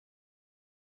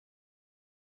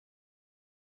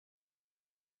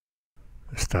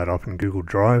Start off in Google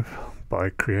Drive by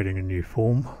creating a new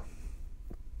form.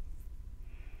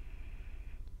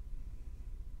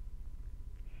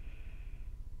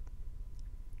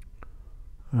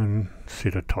 And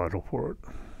set a title for it.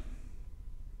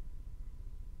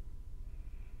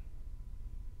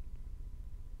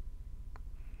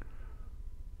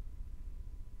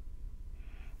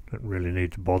 Don't really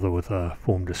need to bother with a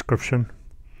form description.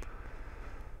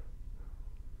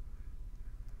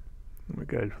 We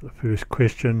go to the first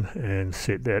question and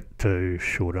set that to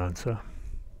short answer.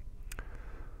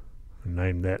 And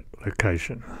name that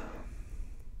location.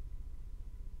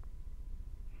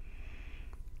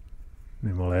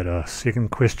 Then we'll add a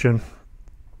second question.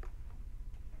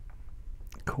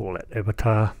 Call that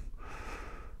avatar.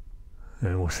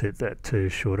 And we'll set that to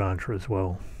short answer as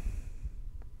well.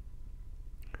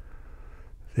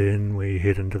 Then we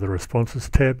head into the responses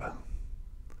tab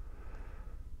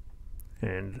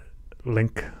and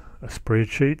link a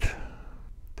spreadsheet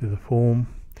to the form.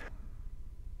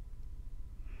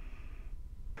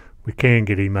 We can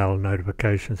get email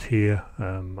notifications here.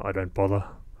 I don't bother.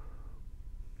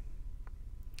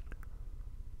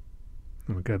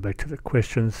 And we go back to the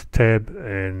questions tab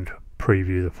and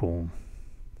preview the form.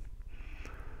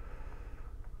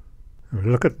 And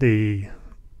we look at the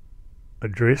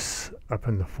address up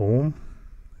in the form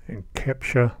and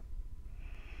capture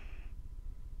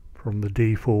from the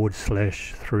D//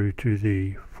 through to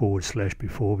the /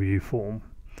 before view form.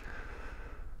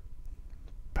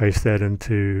 Paste that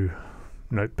into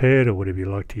Notepad or whatever you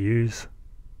like to use.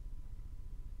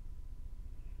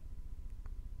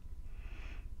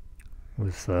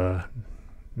 With the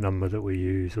number that we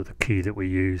use or the key that we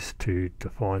use to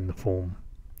define the form.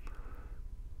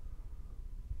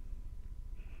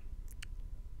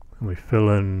 And we fill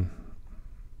in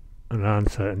an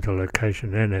answer into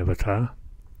location and avatar.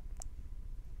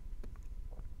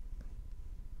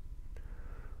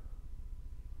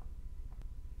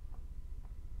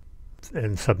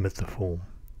 And submit the form.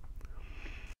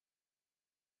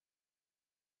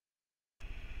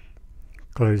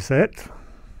 Close that.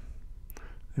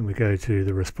 Then we go to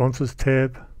the responses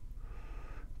tab,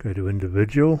 go to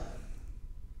individual,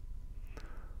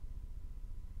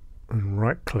 and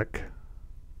right click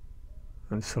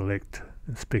and select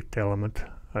inspect element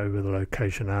over the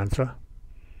location answer.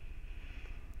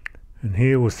 And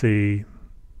here we'll see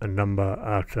a number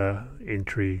after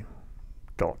entry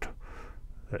dot.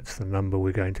 That's the number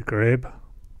we're going to grab.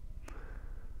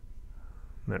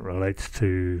 That relates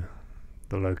to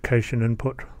the location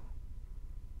input.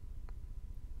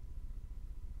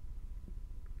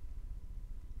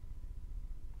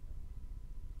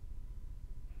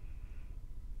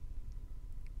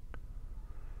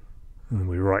 And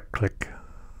we right click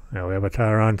our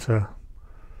avatar answer,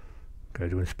 go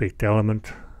to inspect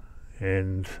element,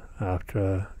 and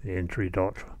after the entry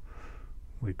dot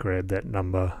we grab that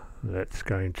number that's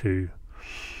going to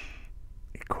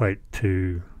equate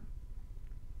to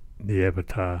the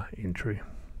avatar entry.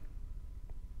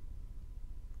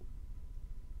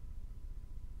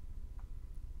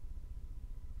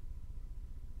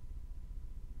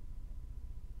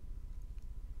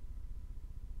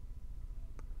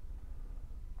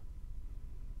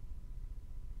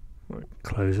 We'll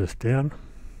close this down.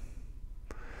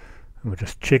 And we'll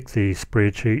just check the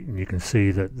spreadsheet and you can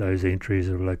see that those entries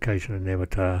of location and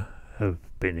avatar have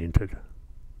been entered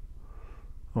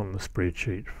on the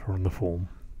spreadsheet from the form.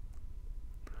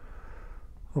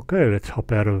 Okay, let's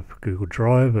hop out of Google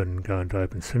Drive and go into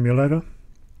OpenSimulator.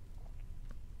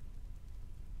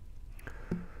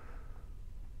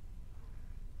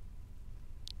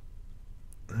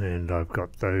 And I've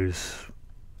got those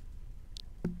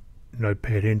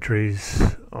notepad entries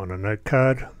on a note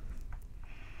card.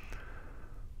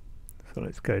 So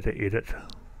let's go to edit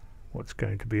what's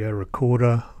going to be a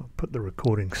recorder. I'll put the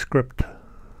recording script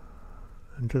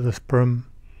into this prim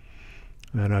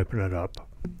and open it up.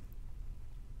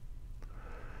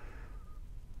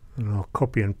 And I'll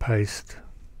copy and paste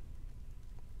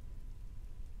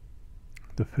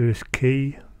the first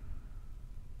key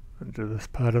into this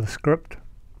part of the script.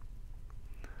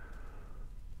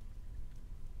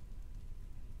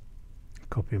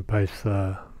 Copy and paste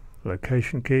the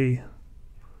location key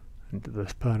into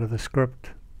this part of the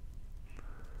script,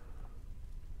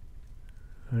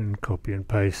 and copy and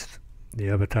paste the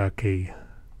avatar key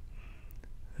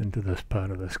into this part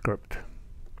of the script.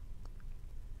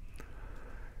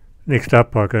 Next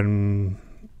up, I can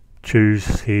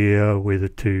choose here whether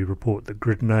to report the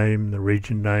grid name, the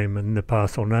region name and the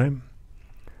parcel name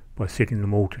by setting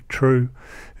them all to true.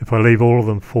 If I leave all of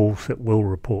them false, it will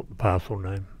report the parcel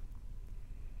name.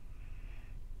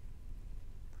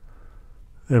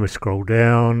 Then we scroll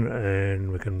down and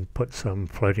we can put some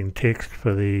floating text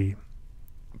for the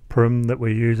prim that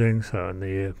we're using. So in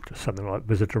there, just something like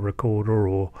visitor recorder,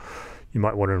 or you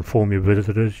might want to inform your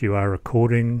visitors you are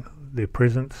recording their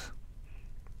presence.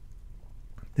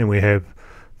 Then we have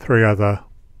 3 other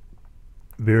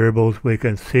variables we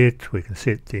can set. We can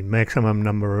set the maximum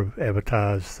number of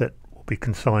avatars that will be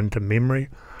consigned to memory.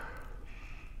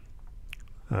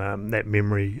 That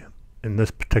memory in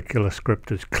this particular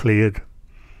script is cleared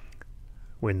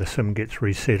when the sim gets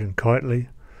reset in Kitely.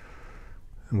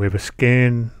 And we have a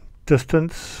scan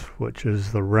distance, which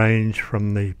is the range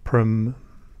from the prim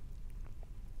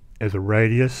as a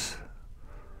radius,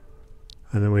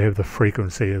 and then we have the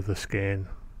frequency of the scan.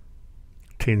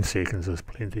 10 seconds is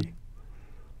plenty.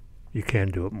 You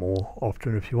can do it more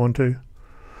often if you want to.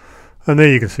 And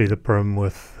there you can see the prim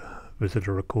with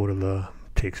visitor recorder, the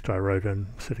text I wrote in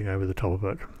sitting over the top of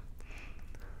it.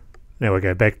 Now we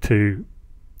go back to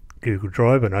Google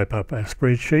Drive and open up our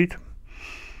spreadsheet,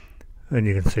 and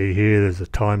you can see here there's a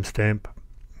timestamp,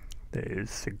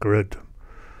 there's the grid,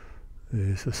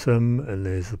 there's the sim, and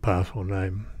there's the parcel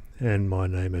name, and my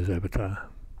name is Avatar.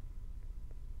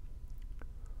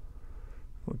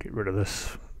 We'll get rid of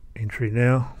this entry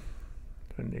now,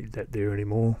 don't need that there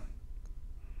anymore.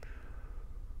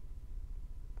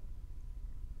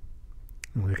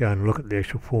 And we go and look at the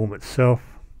actual form itself.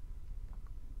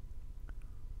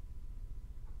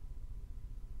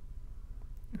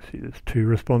 See, there's 2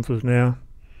 responses now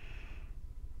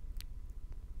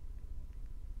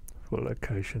for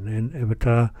location and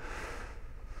avatar,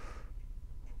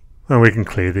 and we can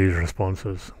clear these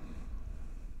responses.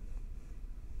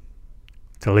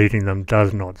 Deleting them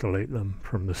does not delete them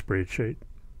from the spreadsheet,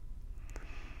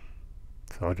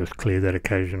 so I'll just clear that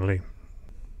occasionally.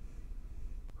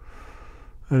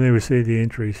 And there we see the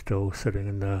entry still sitting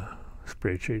in the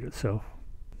spreadsheet itself.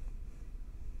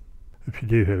 If you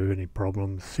do have any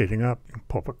problems setting up, you can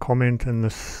pop a comment in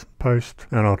this post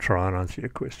and I'll try and answer your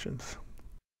questions.